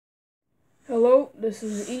Hello, this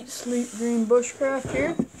is Eat, Sleep, Dream Bushcraft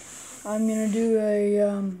here. I'm going to do a,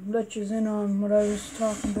 let you in on what I was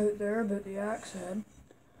talking about there, about the axe head.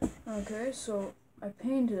 Okay, so I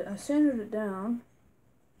sanded it down,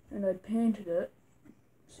 and I painted it.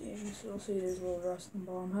 See, you can still see there's a little rust on the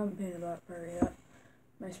bottom. I haven't painted that part yet.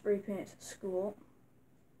 My spray paint's at school.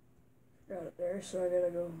 Got it there, so I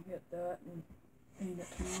gotta go get that and paint it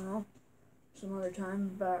tomorrow. Some other time,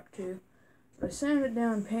 back to. I sanded it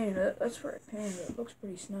down and painted it. That's where I painted it. It looks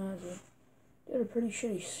pretty snazzy. Did a pretty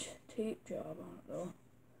shitty tape job on it though.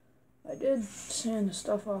 I did sand the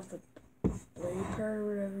stuff off the blade part or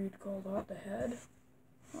whatever you'd call that, the head.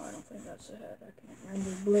 Oh, I don't think that's the head. I can't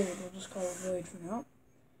remember the blade. We'll just call it blade for now.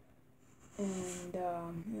 And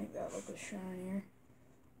make that look a shinier.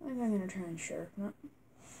 I think I'm gonna try and sharpen it.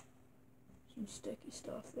 Some sticky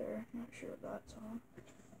stuff there. Not sure what that's on.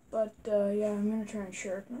 But yeah, I'm gonna try and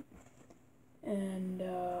sharpen it. And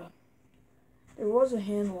there was a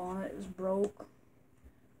handle on it. It was broke,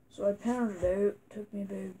 so I pounded it out. It took me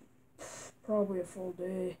about probably a full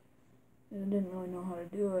day, and I didn't really know how to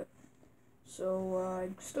do it. So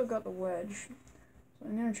I still got the wedge, so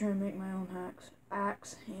I'm gonna try and make my own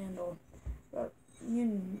axe handle. But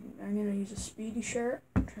I'm gonna use a speedy sharp,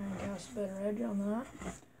 try and cast a better edge on that.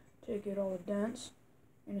 Take out all the dents.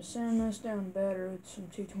 I'm gonna sand this down better with some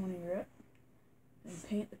 220 grit and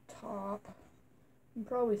paint the top. I'm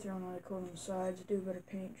probably throw another coat on the sides, do a better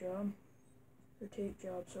paint job, or tape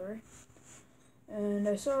job, sorry. And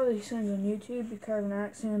I saw these things on YouTube. You carve an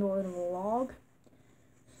axe handle out of a log.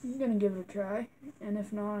 I'm gonna give it a try, and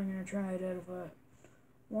if not, I'm gonna try it out of a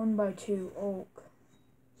 1x2 oak.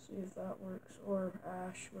 See if that works, or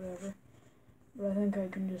ash, whatever. But I think I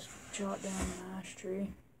can just chop down an ash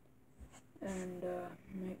tree and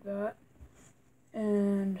make that.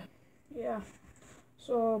 And yeah,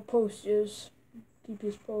 so I'll keep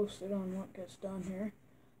you posted on what gets done here.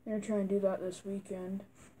 I'm going to try and do that this weekend.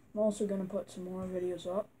 I'm also going to put some more videos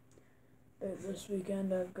up. This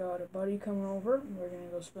weekend I've got a buddy coming over. We're going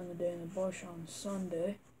to go spend the day in the bush on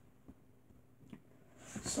Sunday.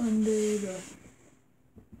 Sunday, I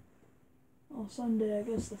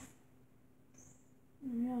guess the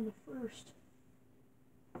 1st.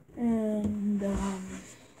 And,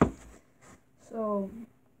 so,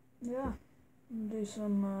 yeah, do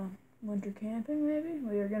some, winter camping maybe.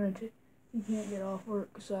 You can't get off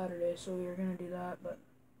work Saturday, so we were gonna do that, but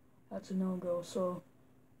that's a no-go. So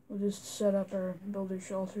we'll just build our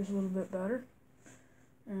shelters a little bit better,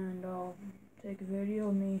 and I'll take a video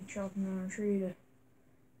of me chopping down a tree to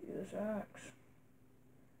do this axe.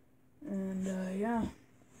 And yeah,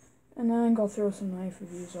 and then I think I'll throw some knife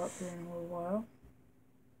reviews up here in a little while.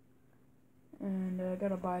 And I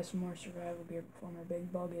gotta buy some more survival gear before my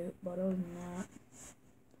big bug out, but other than that,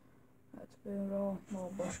 that's about all.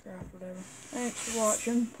 Well, bushcraft, whatever. Thanks for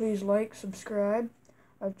watching. Please like, subscribe.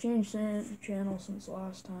 I've changed the channel since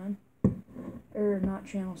last time. Not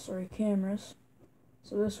channel, sorry, cameras.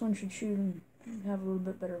 So this one should shoot and have a little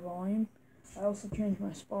bit better volume. I also changed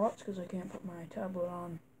my spots because I can't put my tablet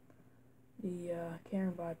on the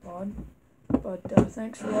camera bipod. But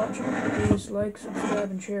thanks for watching. Please like,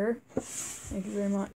 subscribe, and share. Thank you very much.